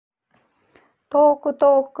トーク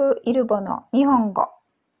トークイルボの日本語。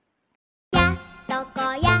やっとこ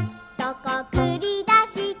繰り出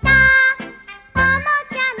したおも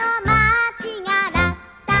ちゃのマーチがラッ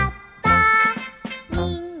タッタ、人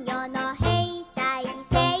魚の兵隊勢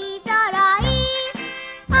ぞろい、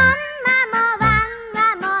ほんまもワンワ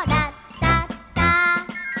もラッタッタ。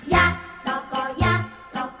やっと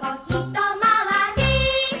こひとまわり、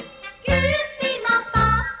キューピもポッ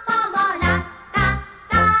ポもラッタッ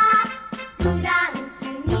タ。フランス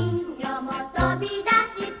人魚も飛び出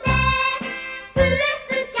して笛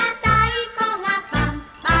吹きゃ太鼓がパン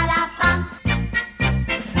パラパン。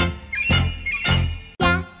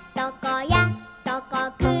やっとこ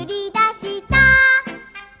繰り出した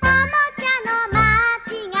おもちゃのマー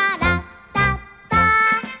チがラッタッタ、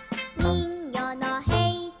人魚の兵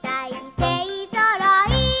隊勢ぞろ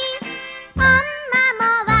い、ほんまも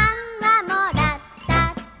ワンワもラッタ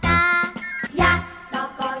ッタ。やっ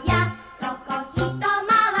とこひと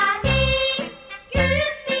まわり、キュー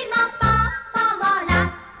ピもポッポもラ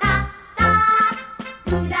ッタッタ。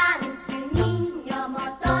フランス人魚も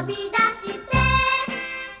飛び出して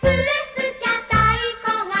笛吹きゃ太鼓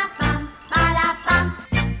がパンパラパン。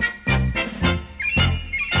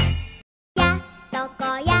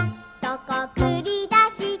やっとこ繰り出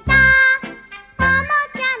したおも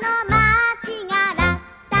ちゃのマーチがラッ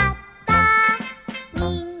タッタ、人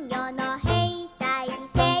魚の兵隊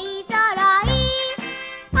勢ぞろい、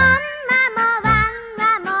ほんまもワンワ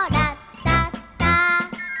もラッタッタ。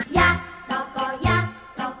やっ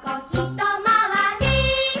とこひとまわり、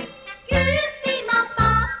キューピもポッ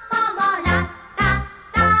ポもラッタッ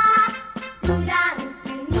タ。フランス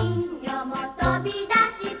人魚も飛び出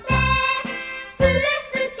して笛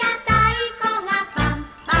吹きゃ太鼓がパン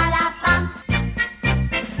パラパン。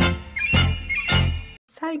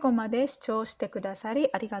最後まで視聴してくださり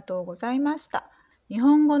ありがとうございました。日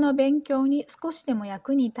本語の勉強に少しでも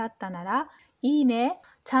役に立ったなら、いいね、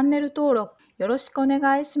チャンネル登録よろしくお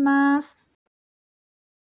願いします。